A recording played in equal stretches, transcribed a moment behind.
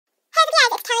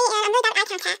without eye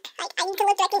contact. Like, I need to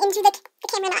look directly into the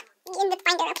camera, not in the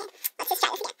finder. Okay, let's just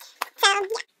try this again. So,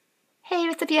 yeah. Hey,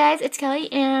 what's up, you guys? It's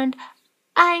Kelly, and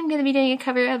I'm going to be doing a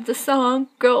cover of the song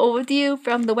Grow Old With You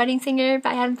from The Wedding Singer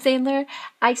by Adam Sandler.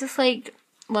 I just,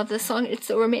 love this song. It's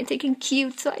so romantic and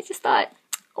cute, so I just thought,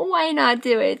 why not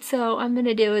do it? So I'm going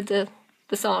to do the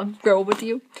song Grow Old With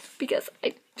You, because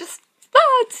I just,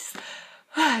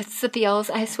 it's the feels.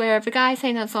 I swear, if a guy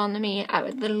sang that song to me, I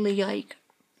would literally,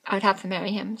 I would have to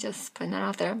marry him. Just putting that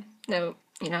out there. No,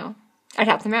 I'd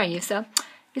have to marry you, so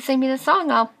you sing me the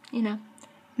song, I'll,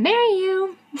 marry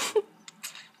you.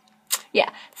 Yeah,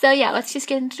 let's just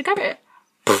get into the cover.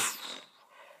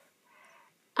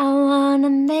 I wanna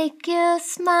make you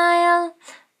smile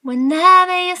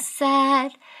whenever you're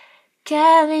sad.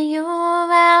 Carry you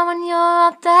around when your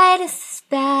arthritis is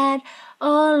bad.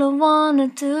 All I wanna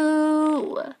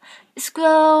do is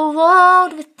grow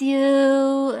old with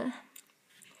you.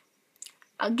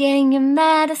 I'll gain your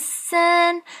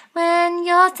medicine when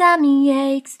your tummy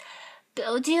aches.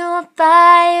 Build you a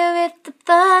fire if the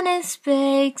furnace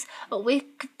breaks. Oh,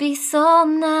 it could be so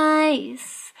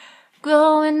nice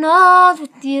growing old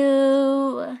with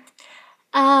you.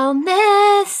 I'll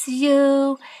miss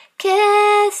you,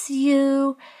 kiss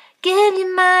you, give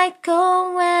you my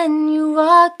coat when you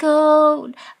are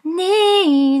cold.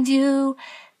 Need you,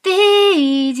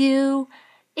 feed you,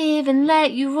 even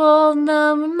let you hold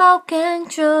the remote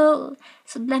control.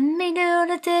 So let me do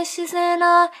the dishes in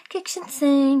our kitchen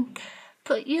sink.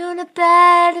 Put you to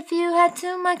bed if you had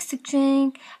too much to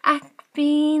drink. I could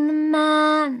be the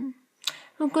man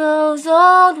who grows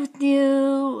old with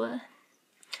you.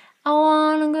 I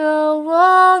wanna grow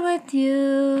old with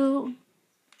you.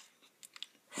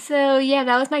 So yeah,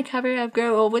 that was my cover of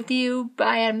Grow Old With You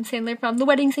by Adam Sandler from The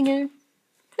Wedding Singer.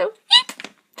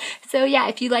 So yeah,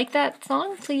 if you like that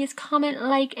song, please comment,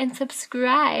 like, and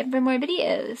subscribe for more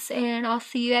videos. And I'll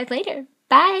see you guys later.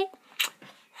 Bye!